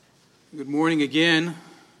Good morning again.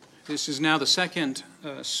 This is now the second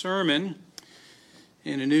sermon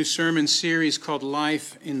in a new sermon series called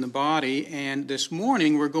Life in the Body. And this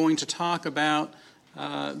morning we're going to talk about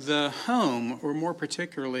the home, or more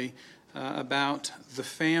particularly about the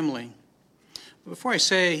family. Before I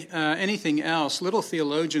say anything else, little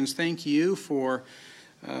theologians, thank you for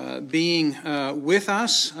being with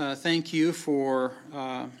us. Thank you for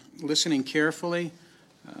listening carefully.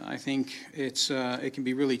 I think it can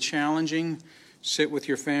be really challenging. Sit with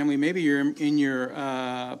your family. Maybe you're in your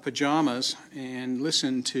pajamas and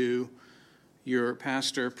listen to your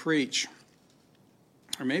pastor preach.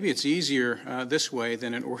 Or maybe it's easier this way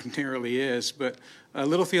than it ordinarily is. But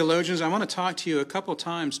little theologians, I want to talk to you a couple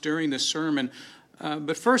times during this sermon.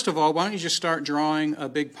 But first of all, why don't you just start drawing a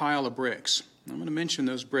big pile of bricks? I'm going to mention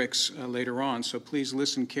those bricks later on, so please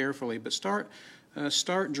listen carefully. But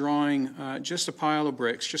start drawing just a pile of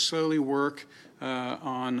bricks. Just slowly work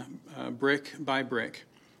on brick by brick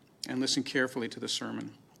and listen carefully to the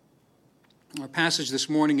sermon. Our passage this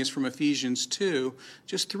morning is from Ephesians 2,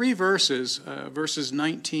 just 3 verses, verses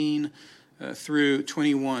 19 through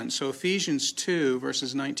 21. So Ephesians 2,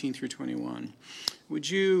 verses 19 through 21. Would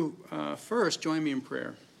you first join me in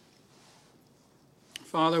prayer?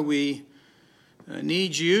 Father, we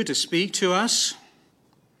need you to speak to us,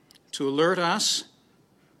 to alert us,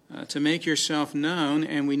 to make yourself known,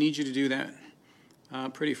 and we need you to do that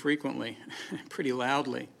pretty frequently, pretty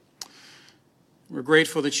loudly. We're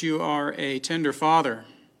grateful that you are a tender Father,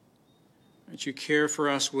 that you care for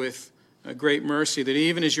us with a great mercy, that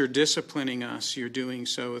even as you're disciplining us, you're doing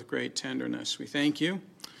so with great tenderness. We thank you.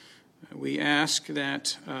 We ask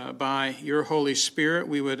that by your Holy Spirit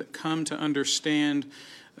we would come to understand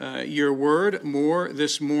your word more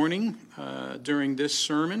this morning during this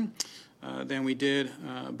sermon than we did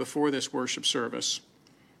before this worship service.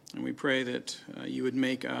 And we pray that you would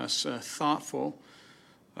make us thoughtful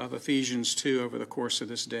of Ephesians 2 over the course of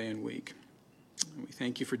this day and week. And we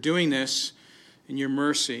thank you for doing this in your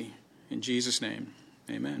mercy. In Jesus' name,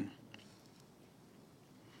 amen.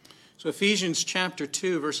 So Ephesians chapter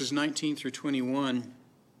 2, verses 19 through 21.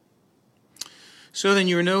 So then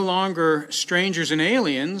you are no longer strangers and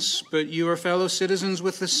aliens, but you are fellow citizens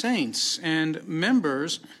with the saints and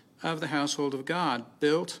members of the household of God,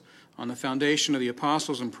 built on the foundation of the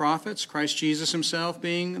apostles and prophets, Christ Jesus himself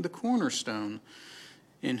being the cornerstone,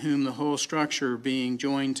 in whom the whole structure being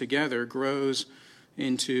joined together grows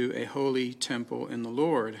into a holy temple in the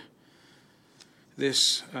Lord.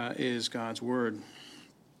 This is God's word.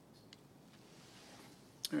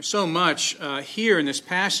 There's so much here in this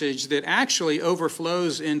passage that actually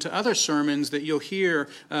overflows into other sermons that you'll hear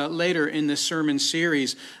later in this sermon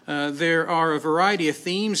series. There are a variety of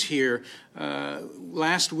themes here.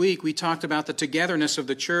 Last week we talked about the togetherness of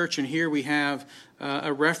the church, and here we have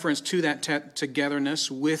a reference to that togetherness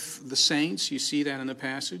with the saints. You see that in the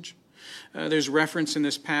passage. There's reference in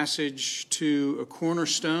this passage to a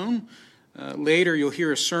cornerstone. Later, you'll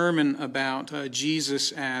hear a sermon about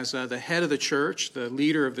Jesus as the head of the church, the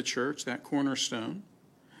leader of the church, that cornerstone.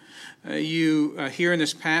 You hear in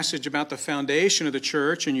this passage about the foundation of the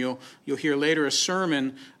church, and you'll hear later a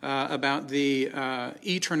sermon about the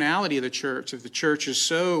eternality of the church. That the church is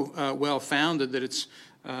so well founded that it's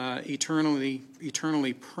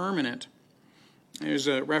eternally permanent. There's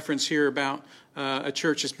a reference here about a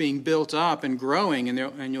church is being built up and growing,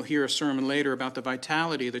 and you'll hear a sermon later about the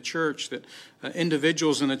vitality of the church, that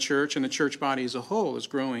individuals in the church and the church body as a whole is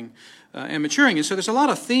growing and maturing. And so there's a lot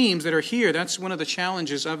of themes that are here. That's one of the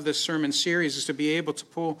challenges of this sermon series, is to be able to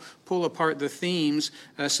pull apart the themes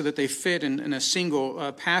so that they fit in a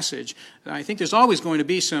single passage. I think there's always going to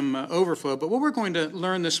be some overflow, but what we're going to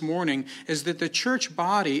learn this morning is that the church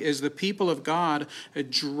body is the people of God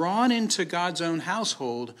drawn into God's own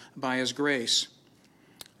household by his grace.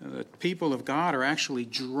 The people of God are actually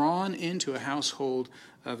drawn into a household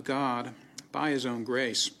of God by his own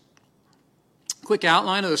grace. Quick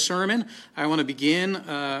outline of the sermon. I want to begin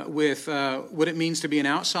with what it means to be an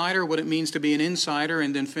outsider, what it means to be an insider,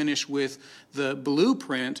 and then finish with the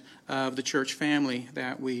blueprint of the church family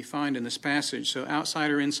that we find in this passage. So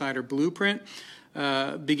outsider, insider, blueprint.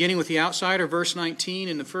 Beginning with the outsider, verse 19,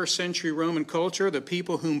 in the first century Roman culture, the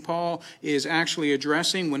people whom Paul is actually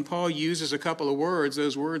addressing, when Paul uses a couple of words,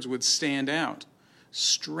 those words would stand out.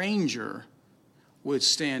 Stranger would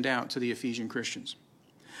stand out to the Ephesian Christians.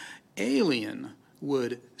 Alien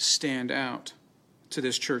would stand out to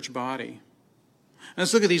this church body.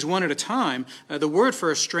 Let's look at these one at a time. The word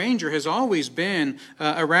for a stranger has always been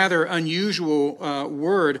a rather unusual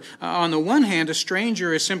word. On the one hand, a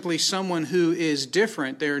stranger is simply someone who is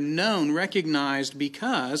different. They're known, recognized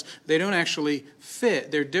because they don't actually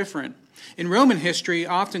fit. They're different. In Roman history,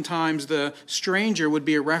 oftentimes the stranger would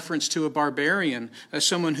be a reference to a barbarian,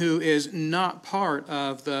 someone who is not part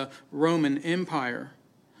of the Roman Empire.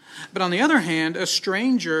 But on the other hand, a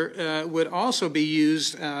stranger would also be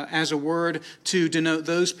used as a word to denote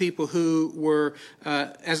those people who were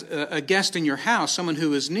as a guest in your house, someone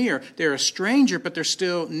who is near. They're a stranger, but they're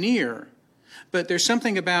still near. But there's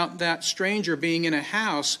something about that stranger being in a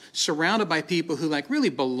house surrounded by people who really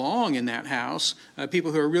belong in that house,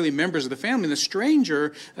 people who are really members of the family. And the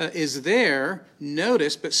stranger is there,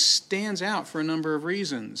 noticed, but stands out for a number of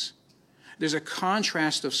reasons. There's a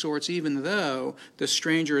contrast of sorts, even though the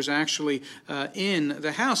stranger is actually in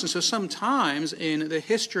the house. And so sometimes in the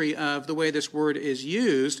history of the way this word is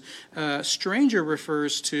used, stranger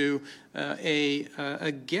refers to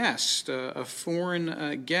a guest, a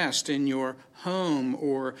foreign guest in your home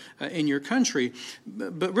or in your country.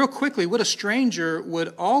 But real quickly, what a stranger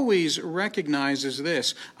would always recognize is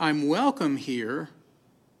this: I'm welcome here,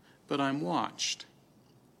 but I'm watched.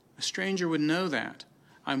 A stranger would know that.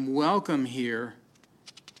 I'm welcome here,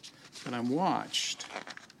 but I'm watched.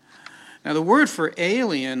 Now, the word for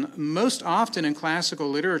alien most often in classical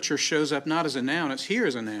literature shows up not as a noun, it's here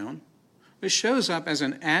as a noun. It shows up as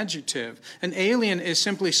an adjective. An alien is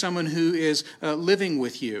simply someone who is living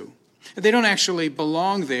with you. They don't actually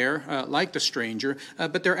belong there like the stranger,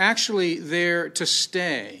 but they're actually there to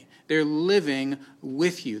stay. They're living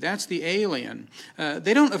with you. That's the alien.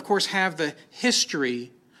 They don't, of course, have the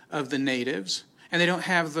history of the natives, and they don't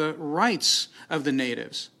have the rights of the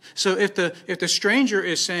natives. So if the stranger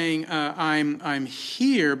is saying, I'm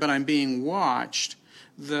here, but I'm being watched,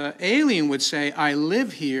 the alien would say, I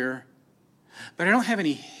live here, but I don't have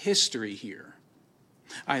any history here.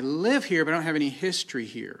 I live here, but I don't have any history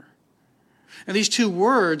here. And these two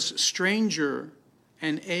words, stranger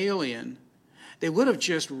and alien, they would have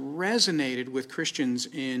just resonated with Christians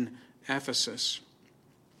in Ephesus.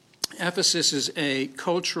 Ephesus is a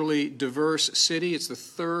culturally diverse city. It's the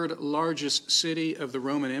third largest city of the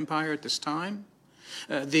Roman Empire at this time.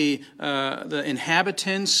 The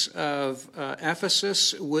inhabitants of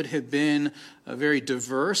Ephesus would have been very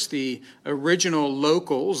diverse. The original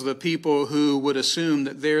locals, the people who would assume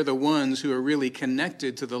that they're the ones who are really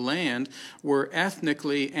connected to the land, were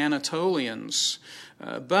ethnically Anatolians.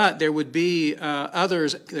 But there would be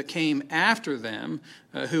others that came after them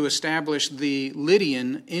who established the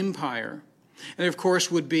Lydian Empire. And there, of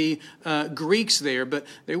course, would be Greeks there, but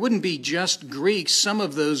there wouldn't be just Greeks. Some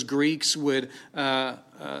of those Greeks would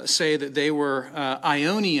say that they were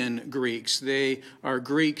Ionian Greeks. They are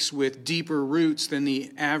Greeks with deeper roots than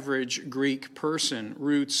the average Greek person,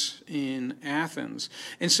 roots in Athens.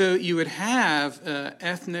 And so you would have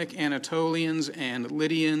ethnic Anatolians and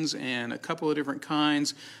Lydians and a couple of different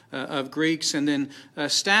kinds of Greeks, and then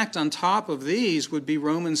stacked on top of these would be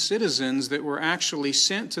Roman citizens that were actually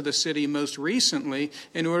sent to the city most recently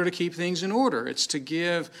in order to keep things in order. It's to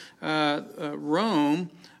give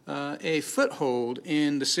Rome a foothold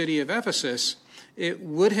in the city of Ephesus. It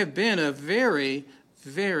would have been a very,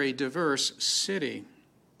 very diverse city.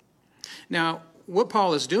 Now, what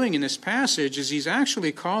Paul is doing in this passage is he's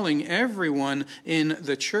actually calling everyone in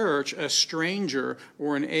the church a stranger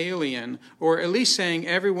or an alien, or at least saying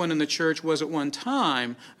everyone in the church was at one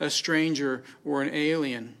time a stranger or an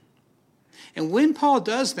alien. And when Paul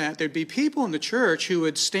does that, there'd be people in the church who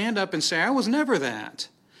would stand up and say, I was never that.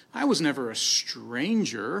 I was never a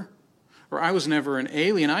stranger, or I was never an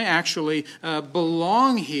alien. I actually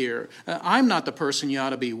belong here. I'm not the person you ought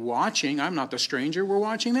to be watching. I'm not the stranger. We're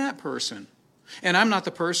watching that person. And I'm not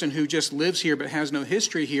the person who just lives here but has no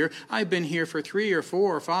history here. I've been here for 3 or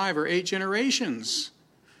 4 or 5 or 8 generations.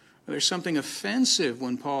 There's something offensive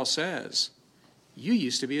when Paul says, you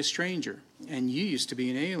used to be a stranger and you used to be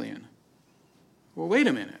an alien. Well, wait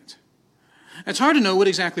a minute. It's hard to know what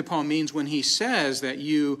exactly Paul means when he says that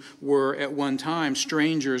you were at one time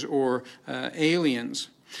strangers or aliens.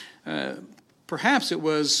 Perhaps it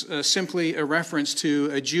was simply a reference to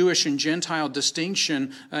a Jewish and Gentile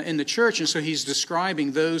distinction in the church, and so he's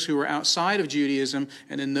describing those who were outside of Judaism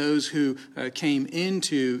and then those who came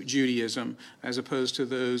into Judaism, as opposed to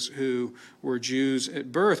those who were Jews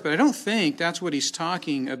at birth. But I don't think that's what he's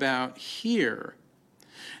talking about here.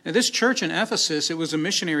 Now, this church in Ephesus, it was a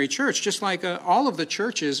missionary church, just like all of the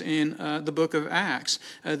churches in the book of Acts.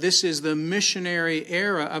 This is the missionary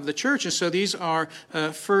era of the church, and so these are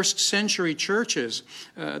first century churches.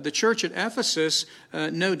 The church at Ephesus,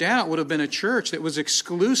 no doubt, would have been a church that was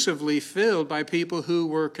exclusively filled by people who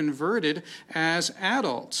were converted as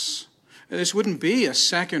adults. This wouldn't be a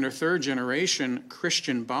second or third generation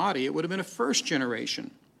Christian body. It would have been a first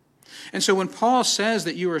generation. And so when Paul says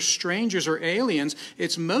that you are strangers or aliens,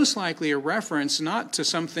 it's most likely a reference not to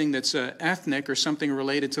something that's ethnic or something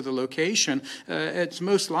related to the location. It's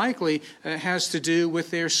most likely has to do with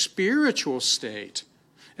their spiritual state.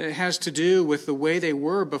 It has to do with the way they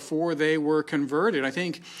were before they were converted. I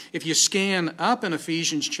think if you scan up in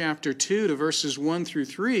Ephesians chapter 2 to verses 1 through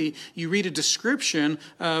 3, you read a description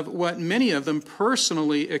of what many of them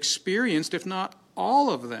personally experienced, if not all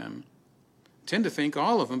of them. Tend to think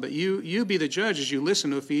all of them, but you be the judge as you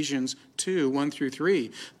listen to Ephesians 2, 1 through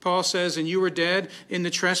 3. Paul says, and you were dead in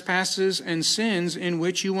the trespasses and sins in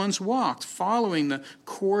which you once walked, following the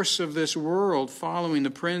course of this world, following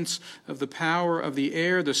the prince of the power of the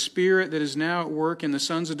air, the spirit that is now at work in the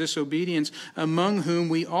sons of disobedience, among whom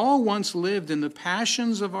we all once lived in the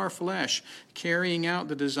passions of our flesh, carrying out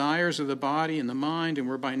the desires of the body and the mind, and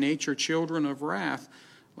were by nature children of wrath,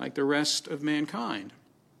 like the rest of mankind.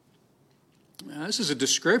 This is a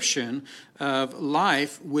description of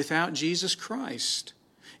life without Jesus Christ.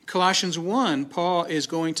 Colossians 1, Paul is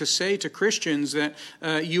going to say to Christians that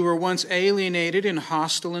you were once alienated and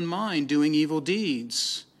hostile in mind, doing evil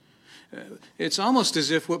deeds. It's almost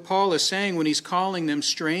as if what Paul is saying when he's calling them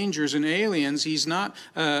strangers and aliens, he's not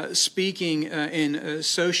speaking in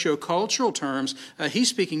socio-cultural terms. He's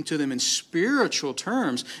speaking to them in spiritual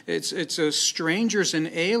terms. It's strangers and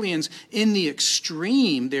aliens in the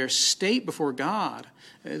extreme, their state before God.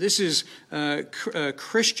 This is a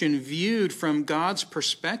Christian viewed from God's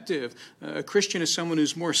perspective. A Christian is someone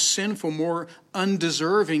who's more sinful, more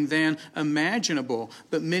undeserving than imaginable.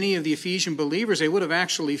 But many of the Ephesian believers, they would have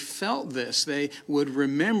actually felt this. They would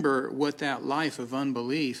remember what that life of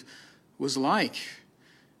unbelief was like.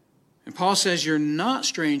 And Paul says you're not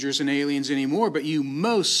strangers and aliens anymore, but you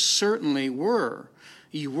most certainly were.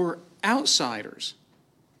 You were outsiders.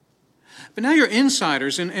 But now you're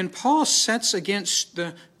insiders, and Paul sets against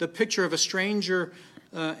the picture of a stranger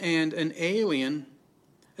and an alien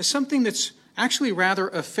as something that's actually rather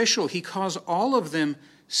official. He calls all of them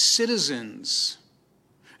citizens.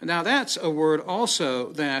 Now that's a word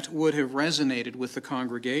also that would have resonated with the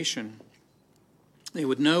congregation. They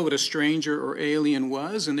would know what a stranger or alien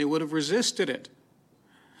was, and they would have resisted it.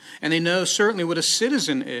 And they know certainly what a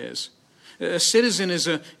citizen is. A citizen is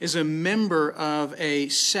a member of a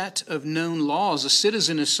set of known laws. A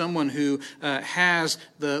citizen is someone who has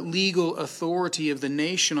the legal authority of the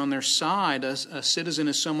nation on their side. A citizen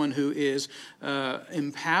is someone who is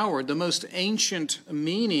empowered. The most ancient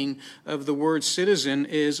meaning of the word citizen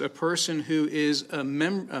is a person who is a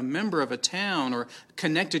member of a town or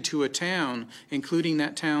connected to a town, including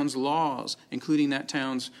that town's laws, including that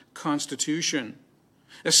town's constitution.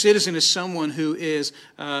 A citizen is someone who is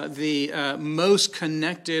the most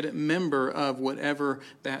connected member of whatever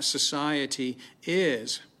that society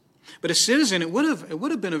is. But a citizen, it would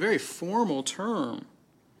have been a very formal term.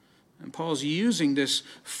 And Paul's using this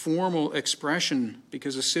formal expression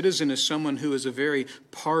because a citizen is someone who is a very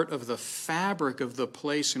part of the fabric of the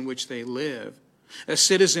place in which they live. A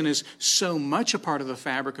citizen is so much a part of the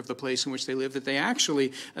fabric of the place in which they live that they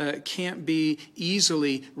actually can't be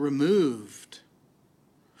easily removed.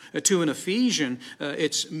 To an Ephesian,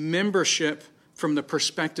 it's membership from the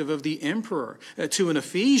perspective of the emperor. To an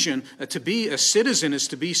Ephesian, to be a citizen is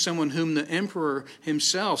to be someone whom the emperor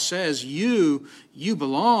himself says, you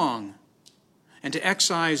belong. And to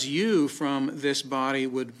excise you from this body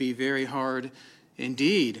would be very hard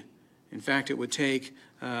indeed. In fact, it would take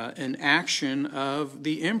an action of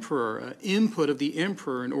the emperor, an input of the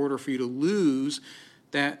emperor in order for you to lose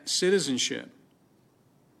that citizenship.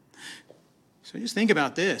 So just think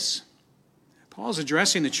about this. Paul's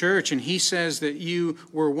addressing the church, and he says that you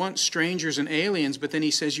were once strangers and aliens, but then he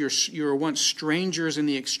says you were once strangers in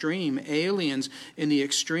the extreme, aliens in the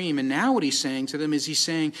extreme. And now what he's saying to them is he's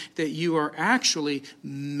saying that you are actually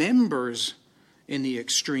members in the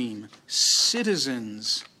extreme,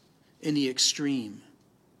 citizens in the extreme.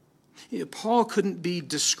 Paul couldn't be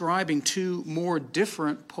describing two more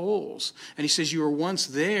different poles. And he says you were once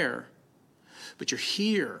there, but you're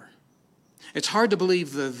here. It's hard to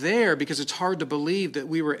believe the there because it's hard to believe that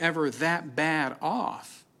we were ever that bad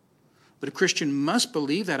off. But a Christian must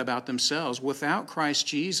believe that about themselves. Without Christ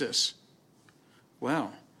Jesus,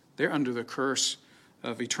 well, they're under the curse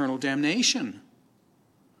of eternal damnation.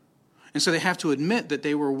 And so they have to admit that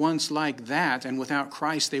they were once like that, and without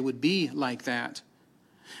Christ they would be like that.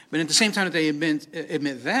 But at the same time that they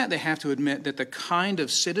admit that, they have to admit that the kind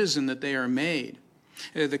of citizen that they are made,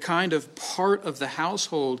 the kind of part of the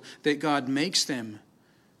household that God makes them,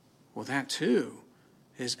 well, that too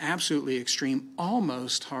is absolutely extreme,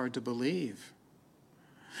 almost hard to believe.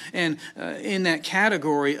 And in that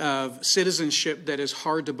category of citizenship that is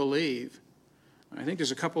hard to believe, I think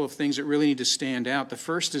there's a couple of things that really need to stand out. The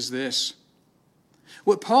first is this.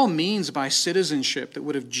 What Paul means by citizenship that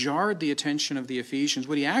would have jarred the attention of the Ephesians,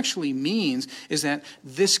 what he actually means is that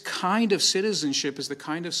this kind of citizenship is the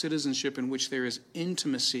kind of citizenship in which there is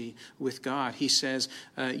intimacy with God. He says,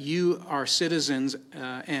 you are citizens,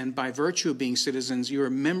 and by virtue of being citizens, you are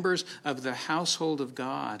members of the household of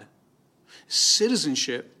God.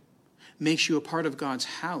 Citizenship makes you a part of God's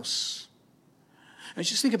house. And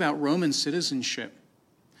just think about Roman citizenship.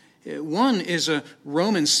 One is a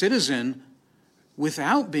Roman citizen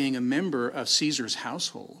without being a member of Caesar's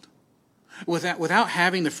household, without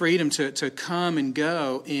having the freedom to come and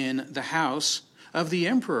go in the house of the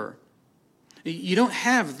emperor. You don't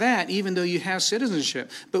have that even though you have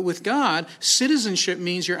citizenship. But with God, citizenship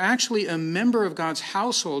means you're actually a member of God's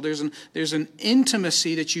household. There's an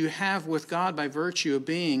intimacy that you have with God by virtue of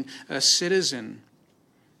being a citizen.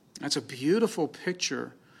 That's a beautiful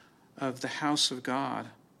picture of the house of God.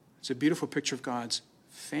 It's a beautiful picture of God's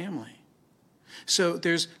family. So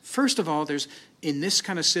first of all, there's in this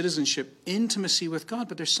kind of citizenship, intimacy with God,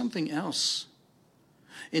 but there's something else.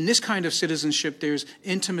 In this kind of citizenship, there's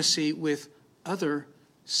intimacy with other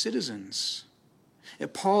citizens.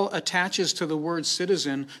 Paul attaches to the word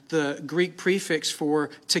citizen the Greek prefix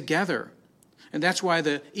for together. And that's why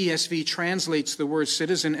the ESV translates the word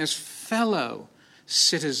citizen as fellow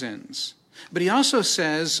citizens. But he also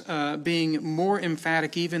says, being more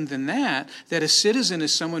emphatic even than that a citizen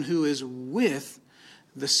is someone who is with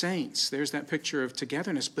the saints. There's that picture of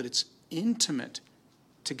togetherness, but it's intimate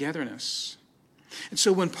togetherness. And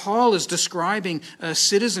so when Paul is describing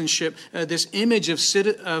citizenship, this image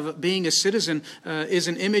of being a citizen is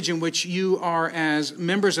an image in which you are, as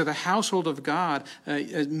members of the household of God,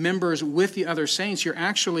 members with the other saints, you're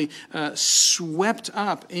actually swept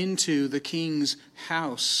up into the king's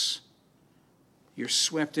house. You're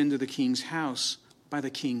swept into the king's house by the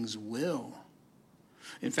king's will.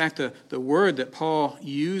 In fact, the word that Paul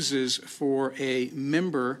uses for a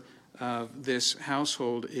member of this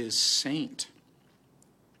household is saint.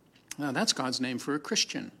 Now, that's God's name for a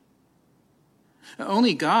Christian.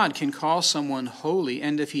 Only God can call someone holy,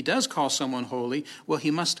 and if he does call someone holy, well, he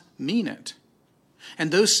must mean it.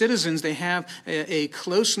 And those citizens, they have a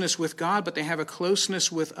closeness with God, but they have a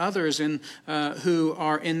closeness with others who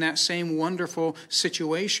are in that same wonderful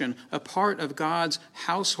situation, a part of God's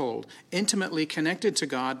household, intimately connected to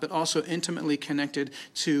God, but also intimately connected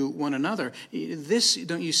to one another. This,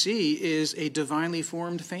 don't you see, is a divinely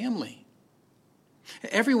formed family.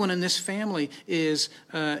 Everyone in this family is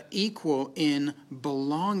equal in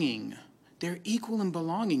belonging. They're equal in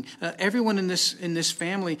belonging. Everyone in this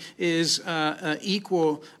family is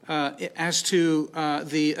equal as to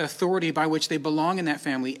the authority by which they belong in that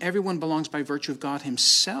family. Everyone belongs by virtue of God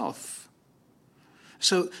himself.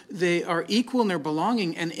 So they are equal in their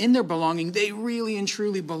belonging, and in their belonging, they really and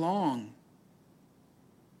truly belong.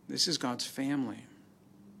 This is God's family.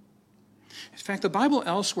 In fact, the Bible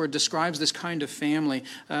elsewhere describes this kind of family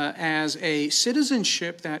as a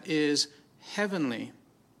citizenship that is heavenly.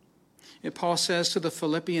 Paul says to the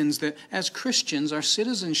Philippians that as Christians, our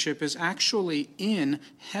citizenship is actually in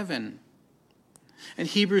heaven. And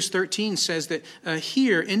Hebrews 13 says that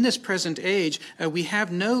here, in this present age, we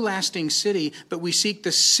have no lasting city, but we seek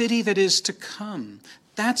the city that is to come.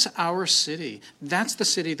 That's our city. That's the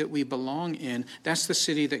city that we belong in. That's the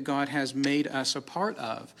city that God has made us a part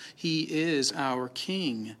of. He is our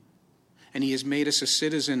King, and he has made us a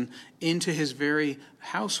citizen into his very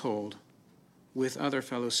household with other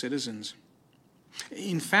fellow citizens.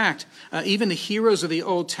 In fact, even the heroes of the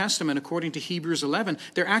Old Testament, according to Hebrews 11,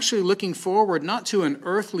 they're actually looking forward not to an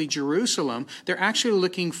earthly Jerusalem, they're actually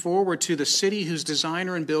looking forward to the city whose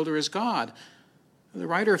designer and builder is God. The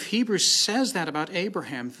writer of Hebrews says that about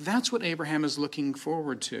Abraham. That's what Abraham is looking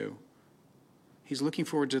forward to. He's looking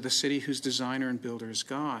forward to the city whose designer and builder is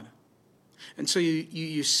God. And so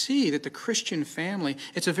you see that the Christian family,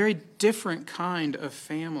 it's a very different kind of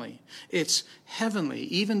family. It's heavenly.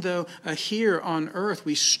 Even though here on earth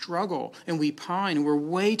we struggle and we pine and we're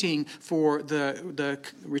waiting for the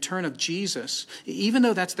return of Jesus, even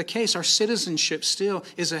though that's the case, our citizenship still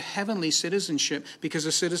is a heavenly citizenship because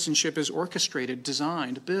the citizenship is orchestrated,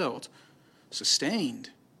 designed, built, sustained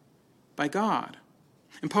by God.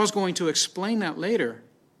 And Paul's going to explain that later.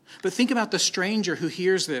 But think about the stranger who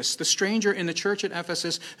hears this, the stranger in the church at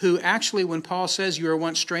Ephesus who actually, when Paul says you are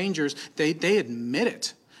once strangers, they admit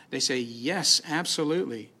it. They say, yes,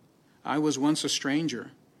 absolutely. I was once a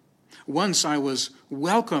stranger. Once I was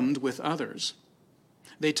welcomed with others.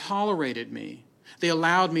 They tolerated me. They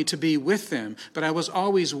allowed me to be with them, but I was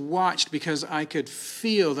always watched because I could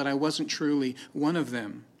feel that I wasn't truly one of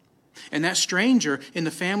them. And that stranger in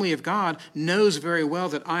the family of God knows very well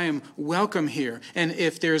that I am welcome here. And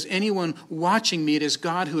if there's anyone watching me, it is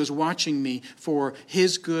God who is watching me for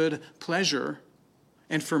his good pleasure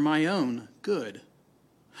and for my own good.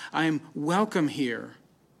 I am welcome here,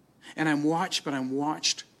 and I'm watched, but I'm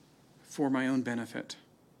watched for my own benefit.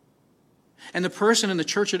 And the person in the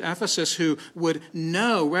church at Ephesus who would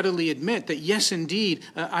readily admit that, yes, indeed,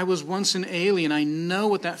 I was once an alien. I know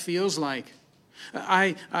what that feels like.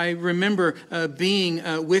 I remember being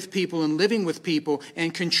with people and living with people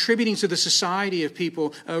and contributing to the society of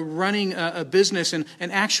people, running a business and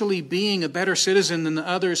actually being a better citizen than the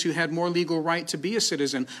others who had more legal right to be a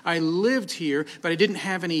citizen. I lived here, but I didn't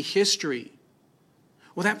have any history.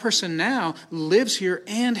 Well, that person now lives here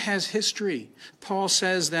and has history. Paul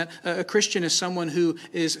says that a Christian is someone who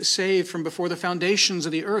is saved from before the foundations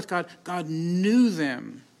of the earth. God knew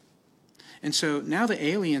them. And so now the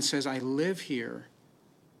alien says, I live here,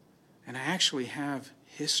 and I actually have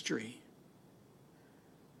history.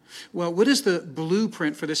 Well, what is the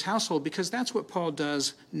blueprint for this household? Because that's what Paul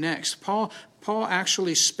does next. Paul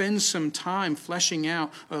actually spends some time fleshing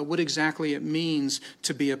out what exactly it means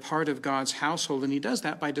to be a part of God's household. And he does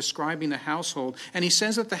that by describing the household. And he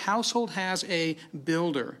says that the household has a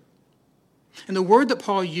builder. And the word that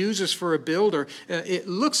Paul uses for a builder, it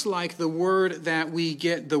looks like the word that we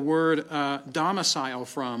get the word domicile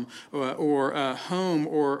from, or home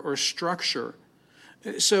or structure.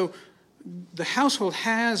 So the household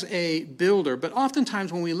has a builder, but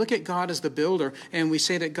oftentimes when we look at God as the builder and we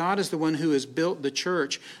say that God is the one who has built the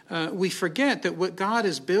church, we forget that what God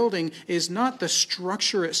is building is not the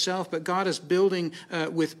structure itself, but God is building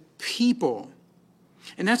with people.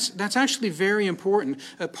 And that's actually very important.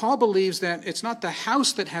 Paul believes that it's not the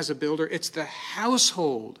house that has a builder, it's the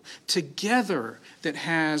household together that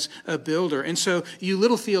has a builder. And so you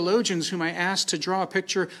little theologians whom I asked to draw a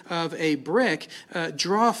picture of a brick,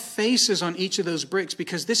 draw faces on each of those bricks,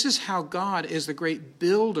 because this is how God is the great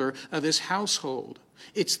builder of his household.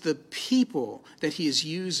 It's the people that he is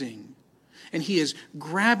using. And he is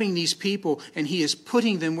grabbing these people and he is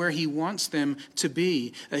putting them where he wants them to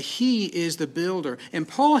be. He is the builder. And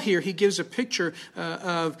Paul here, he gives a picture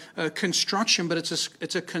of construction, but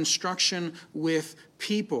it's a construction with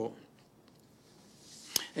people.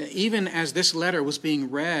 Even as this letter was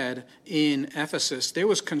being read in Ephesus, there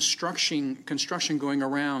was construction going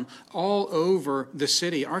around all over the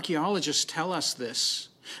city. Archaeologists tell us this.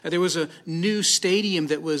 There was a new stadium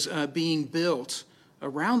that was being built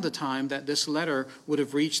around the time that this letter would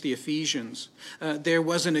have reached the Ephesians. There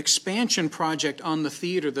was an expansion project on the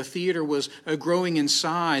theater. The theater was growing in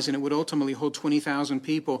size, and it would ultimately hold 20,000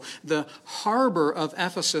 people. The harbor of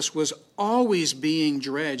Ephesus was always being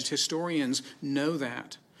dredged. Historians know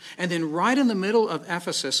that. And then right in the middle of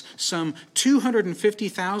Ephesus, some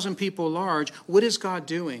 250,000 people large, what is God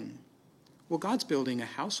doing? Well, God's building a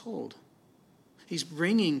household. He's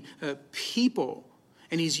bringing people,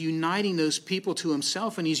 and he's uniting those people to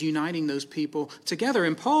himself, and he's uniting those people together.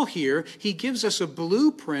 And Paul here, he gives us a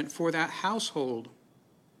blueprint for that household.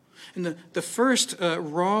 And the first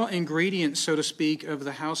raw ingredient, so to speak, of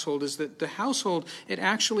the household is that the household, it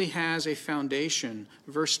actually has a foundation.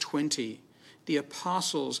 Verse 20, the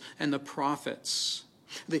apostles and the prophets.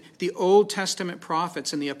 The Old Testament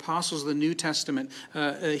prophets and the apostles of the New Testament.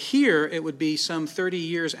 Here, it would be some 30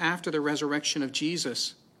 years after the resurrection of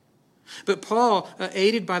Jesus. But Paul,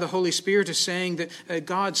 aided by the Holy Spirit, is saying that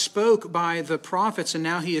God spoke by the prophets, and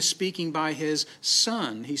now he is speaking by his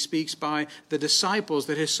Son. He speaks by the disciples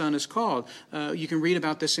that his Son is called. You can read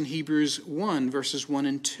about this in Hebrews 1, verses 1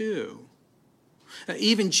 and 2.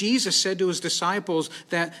 Even Jesus said to his disciples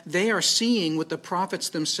that they are seeing what the prophets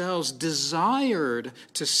themselves desired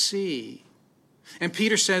to see. And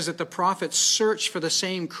Peter says that the prophets search for the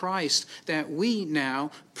same Christ that we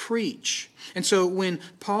now preach. And so when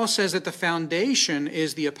Paul says that the foundation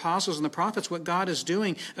is the apostles and the prophets, what God is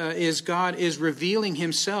doing is God is revealing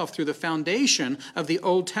himself through the foundation of the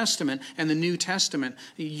Old Testament and the New Testament,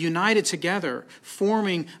 united together,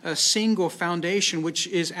 forming a single foundation, which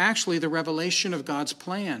is actually the revelation of God's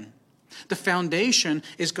plan. The foundation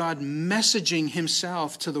is God messaging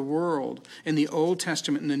himself to the world in the Old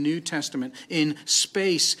Testament and the New Testament, in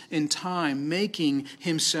space, in time, making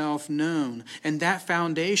himself known. And that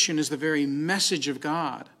foundation is the very message of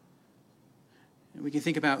God. We can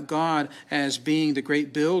think about God as being the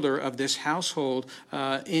great builder of this household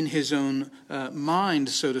in his own mind,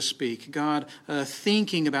 so to speak. God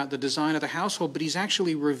thinking about the design of the household, but he's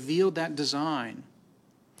actually revealed that design.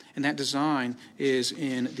 And that design is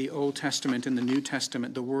in the Old Testament and the New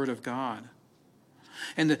Testament, the Word of God.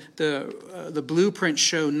 And the blueprints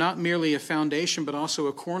show not merely a foundation, but also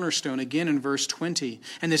a cornerstone, again in verse 20.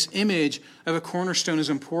 And this image of a cornerstone is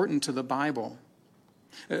important to the Bible.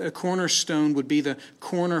 A cornerstone would be the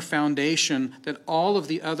corner foundation that all of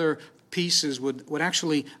the other pieces would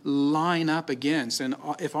actually line up against. And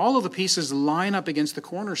if all of the pieces line up against the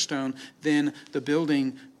cornerstone, then the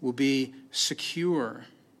building will be secure.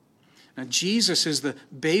 Now, Jesus is the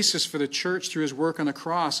basis for the church through his work on the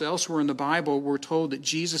cross. Elsewhere in the Bible, we're told that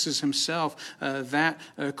Jesus is himself that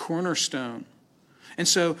cornerstone. And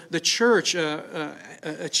so the church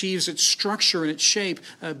achieves its structure and its shape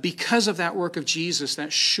because of that work of Jesus,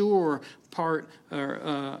 that sure part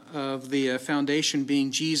of the foundation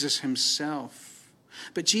being Jesus himself.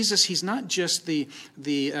 But Jesus, he's not just the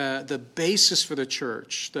basis for the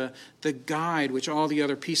church, the guide which all the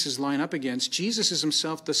other pieces line up against. Jesus is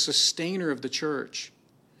himself the sustainer of the church.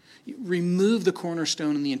 You remove the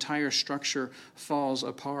cornerstone and the entire structure falls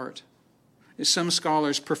apart. Some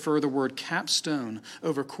scholars prefer the word capstone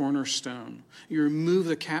over cornerstone. You remove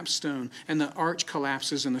the capstone and the arch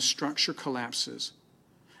collapses and the structure collapses.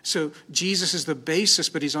 So Jesus is the basis,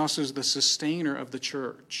 but he's also the sustainer of the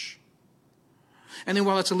church. And then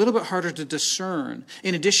while it's a little bit harder to discern,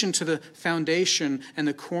 in addition to the foundation and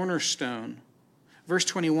the cornerstone, verse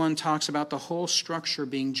 21 talks about the whole structure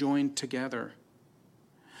being joined together.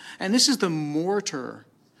 And this is the mortar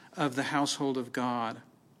of the household of God.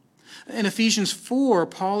 In Ephesians 4,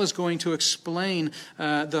 Paul is going to explain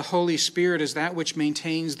the Holy Spirit as that which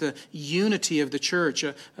maintains the unity of the church.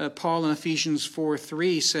 Paul in Ephesians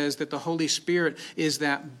 4:3 says that the Holy Spirit is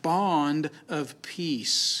that bond of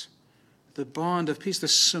peace. The bond of peace, the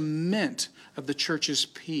cement of the church's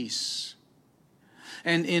peace.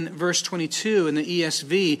 And in verse 22 in the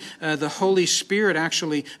ESV, the Holy Spirit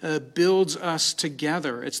actually builds us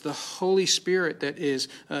together. It's the Holy Spirit that is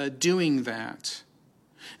doing that.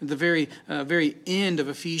 At the very end of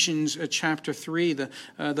Ephesians chapter 3,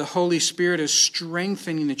 the Holy Spirit is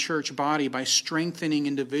strengthening the church body by strengthening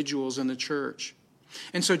individuals in the church.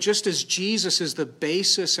 And so just as Jesus is the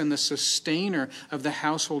basis and the sustainer of the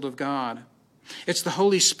household of God, it's the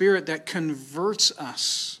Holy Spirit that converts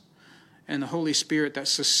us and the Holy Spirit that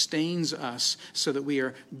sustains us so that we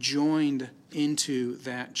are joined into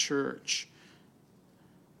that church.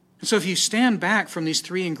 And so if you stand back from these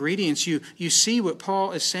three ingredients, you see what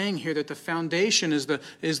Paul is saying here, that the foundation is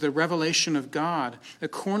the revelation of God. The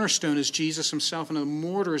cornerstone is Jesus himself, and the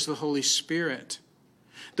mortar is the Holy Spirit.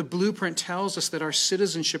 The blueprint tells us that our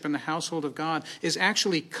citizenship in the household of God is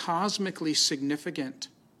actually cosmically significant.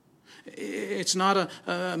 It's not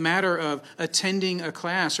a matter of attending a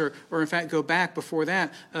class or in fact, go back before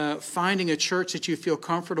that, finding a church that you feel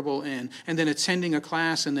comfortable in, and then attending a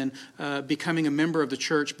class and then becoming a member of the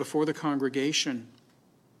church before the congregation.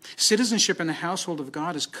 Citizenship in the household of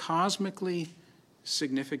God is cosmically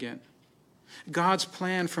significant. God's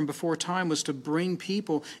plan from before time was to bring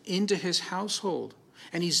people into his household,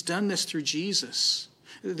 and he's done this through Jesus.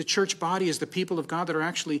 The church body is the people of God that are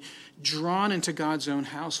actually drawn into God's own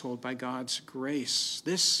household by God's grace.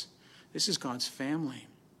 This is God's family.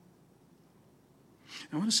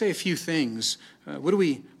 I want to say a few things. What are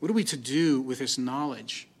we to do with this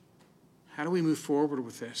knowledge? How do we move forward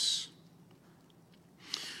with this?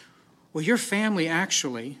 Well, your family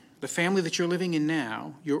actually, the family that you're living in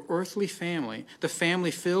now, your earthly family, the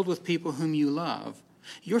family filled with people whom you love,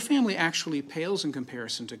 your family actually pales in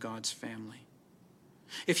comparison to God's family.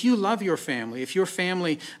 If you love your family, if your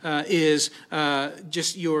family is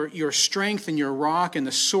just your strength and your rock and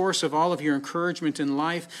the source of all of your encouragement in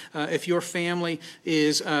life, if your family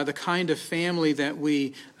is the kind of family that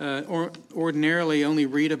we ordinarily only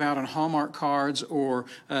read about on Hallmark cards or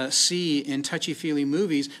see in touchy-feely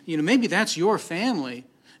movies, maybe that's your family.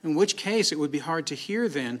 In which case, it would be hard to hear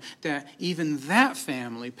then that even that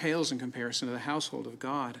family pales in comparison to the household of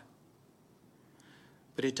God.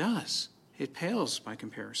 But it does. It pales by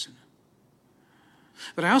comparison.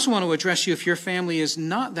 But I also want to address you if your family is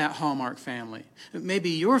not that Hallmark family. Maybe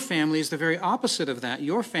your family is the very opposite of that.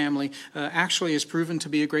 Your family actually has proven to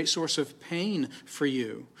be a great source of pain for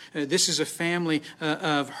you. This is a family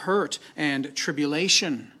of hurt and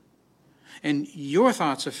tribulation. And your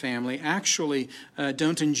thoughts of family actually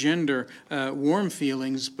don't engender warm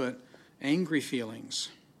feelings, but angry feelings.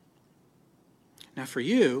 Now for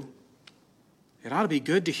you, it ought to be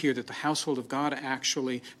good to hear that the household of God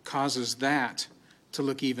actually causes that to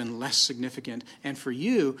look even less significant. And for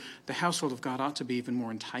you, the household of God ought to be even more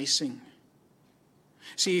enticing.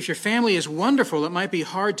 See, if your family is wonderful, it might be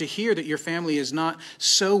hard to hear that your family is not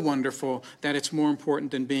so wonderful that it's more important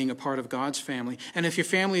than being a part of God's family. And if your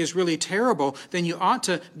family is really terrible, then you ought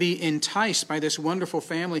to be enticed by this wonderful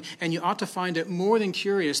family, and you ought to find it more than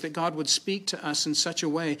curious that God would speak to us in such a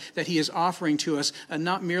way that he is offering to us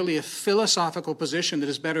not merely a philosophical position that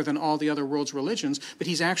is better than all the other world's religions, but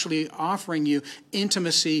he's actually offering you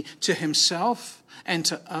intimacy to himself and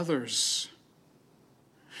to others.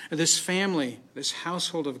 This family, this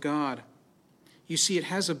household of God, you see, it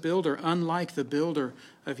has a builder unlike the builder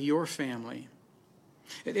of your family.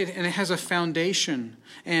 And it has a foundation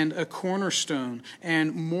and a cornerstone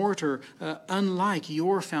and mortar unlike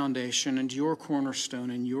your foundation and your cornerstone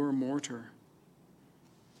and your mortar.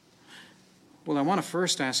 Well, I want to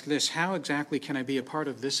first ask this: how exactly can I be a part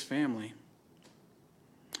of this family?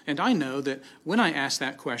 And I know that when I ask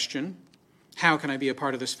that question, how can I be a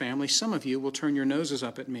part of this family, some of you will turn your noses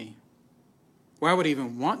up at me. Why would I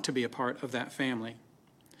even want to be a part of that family?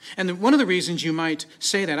 And one of the reasons you might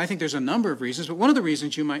say that, I think there's a number of reasons, but one of the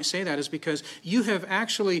reasons you might say that is because you have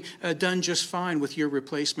actually done just fine with your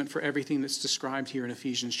replacement for everything that's described here in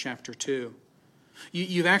Ephesians chapter 2.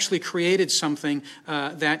 You've actually created something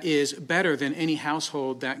that is better than any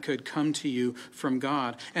household that could come to you from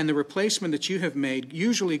God. And the replacement that you have made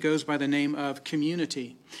usually goes by the name of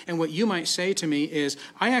community. And what you might say to me is,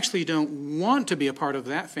 I actually don't want to be a part of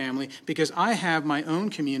that family because I have my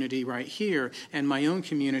own community right here, and my own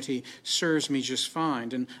community serves me just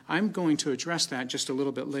fine. And I'm going to address that just a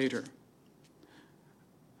little bit later.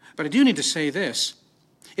 But I do need to say this.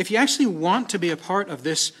 If you actually want to be a part of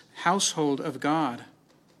this household of God,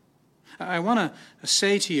 I want to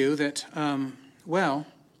say to you that,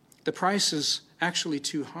 the price is actually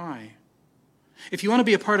too high. If you want to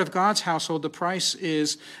be a part of God's household, the price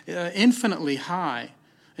is infinitely high.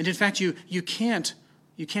 And in fact, you can't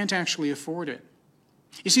actually afford it.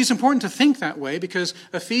 You see, it's important to think that way because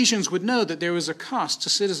Ephesians would know that there was a cost to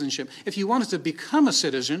citizenship. If you wanted to become a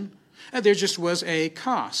citizen, there just was a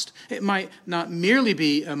cost. It might not merely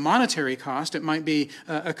be a monetary cost. It might be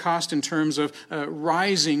a cost in terms of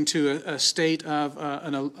rising to a state of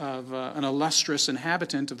an illustrious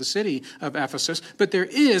inhabitant of the city of Ephesus. But there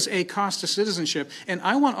is a cost to citizenship. And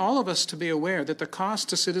I want all of us to be aware that the cost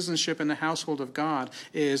to citizenship in the household of God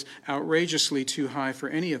is outrageously too high for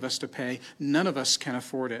any of us to pay. None of us can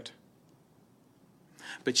afford it.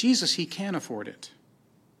 But Jesus, he can afford it.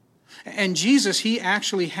 And Jesus, he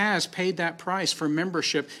actually has paid that price for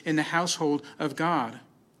membership in the household of God.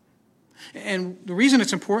 And the reason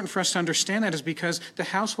it's important for us to understand that is because the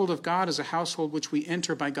household of God is a household which we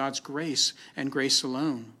enter by God's grace and grace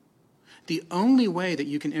alone. The only way that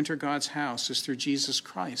you can enter God's house is through Jesus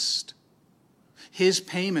Christ. His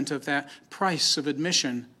payment of that price of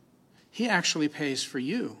admission, he actually pays for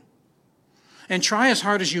you. And try as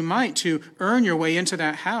hard as you might to earn your way into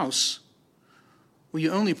that house, will you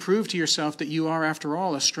only prove to yourself that you are, after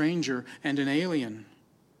all, a stranger and an alien?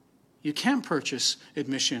 You can't purchase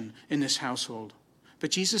admission in this household, but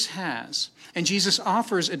Jesus has. And Jesus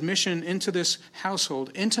offers admission into this household,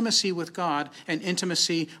 intimacy with God and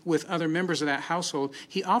intimacy with other members of that household.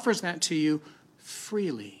 He offers that to you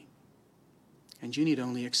freely, and you need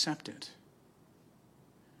only accept it.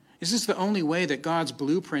 This is the only way that God's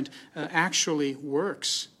blueprint actually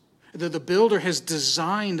works. The builder has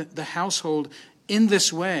designed the household in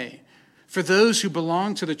this way. For those who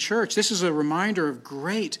belong to the church, this is a reminder of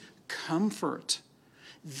great comfort.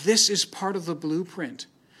 This is part of the blueprint.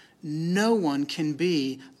 No one can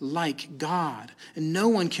be like God, and no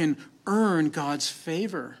one can earn God's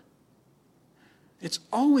favor. It's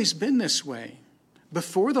always been this way,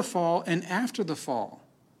 before the fall and after the fall.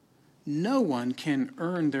 No one can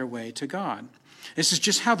earn their way to God. This is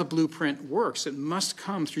just how the blueprint works. It must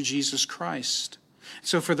come through Jesus Christ.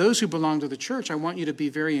 So for those who belong to the church, I want you to be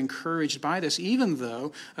very encouraged by this, even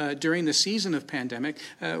though during the season of pandemic,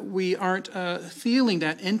 we aren't feeling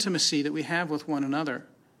that intimacy that we have with one another.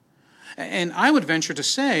 And I would venture to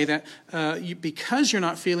say that because you're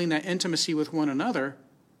not feeling that intimacy with one another,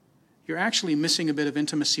 you're actually missing a bit of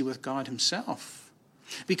intimacy with God himself.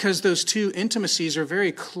 Because those two intimacies are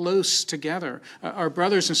very close together. Our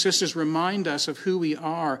brothers and sisters remind us of who we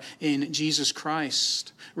are in Jesus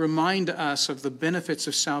Christ. Remind us of the benefits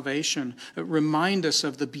of salvation. Remind us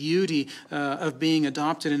of the beauty of being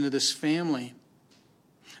adopted into this family.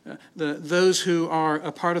 Those who are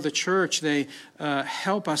a part of the church, they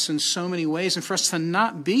help us in so many ways. And for us to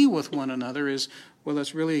not be with one another is, well,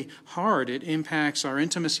 it's really hard. It impacts our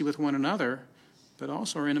intimacy with one another, but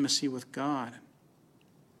also our intimacy with God.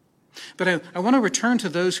 But I want to return to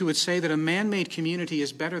those who would say that a man-made community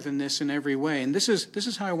is better than this in every way. And this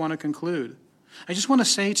is how I want to conclude. I just want to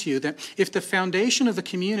say to you that if the foundation of the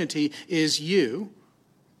community is you,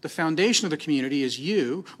 the foundation of the community is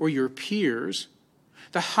you or your peers,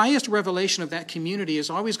 the highest revelation of that community is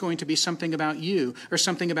always going to be something about you or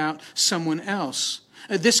something about someone else.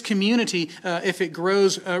 This community, if it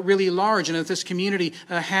grows really large, and if this community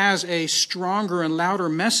has a stronger and louder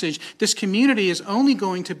message, this community is only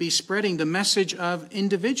going to be spreading the message of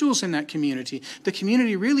individuals in that community. The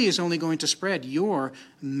community really is only going to spread your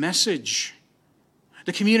message.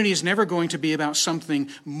 The community is never going to be about something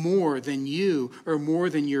more than you or more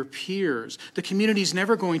than your peers. The community is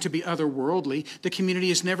never going to be otherworldly. The community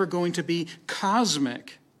is never going to be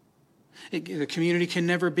cosmic. The community can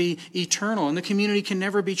never be eternal, and the community can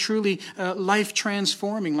never be truly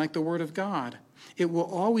life-transforming like the Word of God. It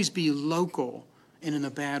will always be local and in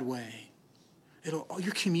a bad way.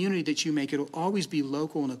 Your community that you make, it'll always be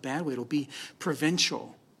local in a bad way. It'll be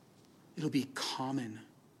provincial. It'll be common.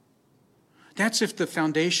 That's if the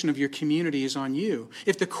foundation of your community is on you.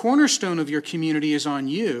 If the cornerstone of your community is on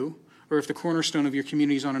you, or if the cornerstone of your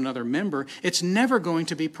community is on another member, it's never going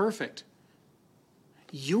to be perfect.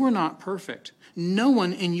 You're not perfect. No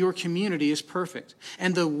one in your community is perfect.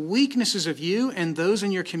 And the weaknesses of you and those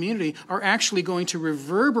in your community are actually going to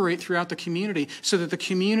reverberate throughout the community so that the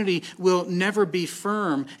community will never be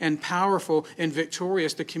firm and powerful and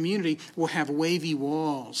victorious. The community will have wavy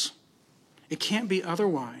walls. It can't be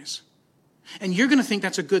otherwise. And you're going to think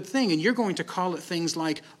that's a good thing, and you're going to call it things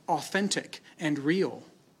like authentic and real.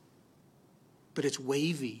 But it's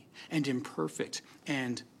wavy and imperfect,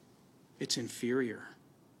 and it's inferior.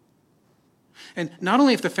 And not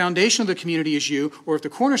only if the foundation of the community is you, or if the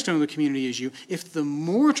cornerstone of the community is you, if the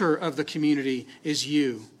mortar of the community is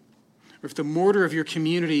you, or if the mortar of your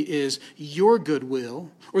community is your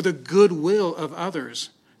goodwill, or the goodwill of others,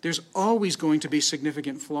 there's always going to be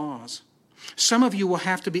significant flaws. Some of you will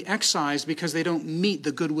have to be excised because they don't meet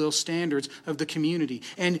the goodwill standards of the community.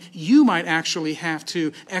 And you might actually have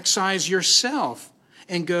to excise yourself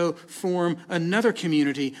and go form another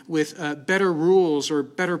community with better rules or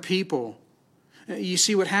better people. You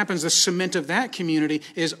see what happens, the cement of that community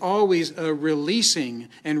is always releasing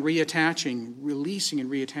and reattaching,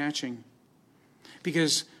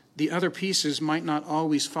 because the other pieces might not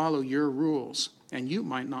always follow your rules, and you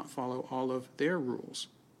might not follow all of their rules.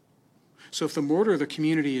 So if the mortar of the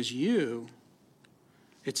community is you,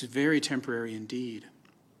 it's very temporary indeed.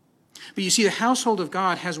 But you see, the household of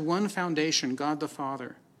God has one foundation, God the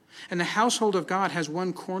Father. And the household of God has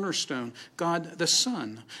one cornerstone, God the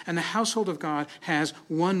Son. And the household of God has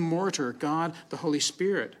one mortar, God the Holy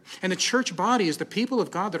Spirit. And the church body is the people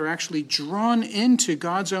of God that are actually drawn into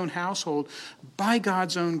God's own household by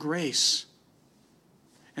God's own grace.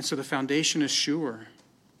 And so the foundation is sure.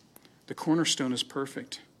 The cornerstone is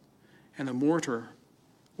perfect. And the mortar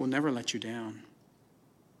will never let you down.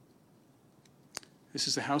 This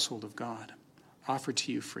is the household of God, offered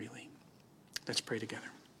to you freely. Let's pray together.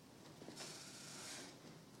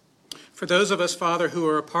 For those of us, Father, who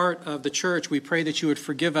are a part of the church, we pray that you would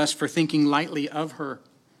forgive us for thinking lightly of her,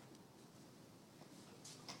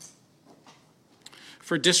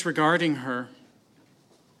 for disregarding her.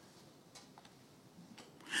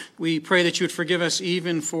 We pray that you would forgive us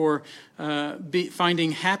even for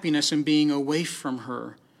finding happiness in being away from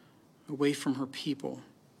her people.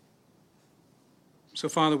 So,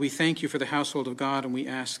 Father, we thank you for the household of God, and we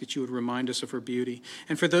ask that you would remind us of her beauty.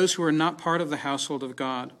 And for those who are not part of the household of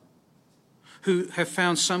God, who have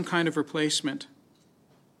found some kind of replacement,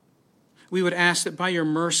 we would ask that by your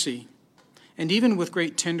mercy, and even with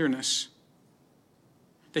great tenderness,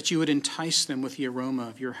 that you would entice them with the aroma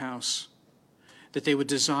of your house, that they would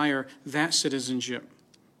desire that citizenship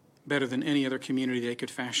better than any other community they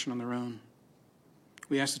could fashion on their own.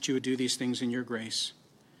 We ask that you would do these things in your grace.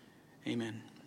 Amen.